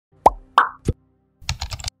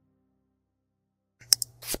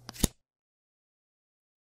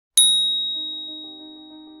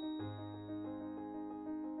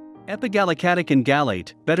Epigallocatechin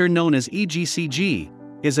Gallate, better known as EGCG,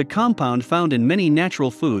 is a compound found in many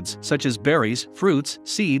natural foods such as berries, fruits,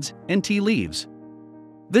 seeds, and tea leaves.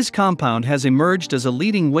 This compound has emerged as a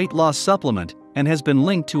leading weight loss supplement and has been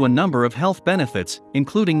linked to a number of health benefits,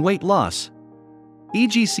 including weight loss.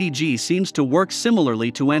 EGCG seems to work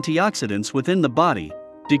similarly to antioxidants within the body,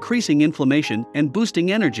 decreasing inflammation and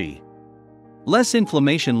boosting energy. Less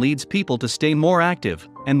inflammation leads people to stay more active,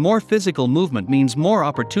 and more physical movement means more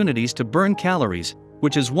opportunities to burn calories,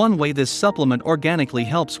 which is one way this supplement organically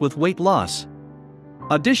helps with weight loss.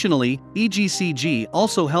 Additionally, EGCG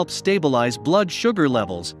also helps stabilize blood sugar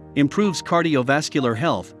levels, improves cardiovascular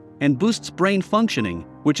health, and boosts brain functioning,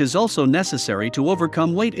 which is also necessary to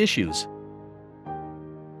overcome weight issues.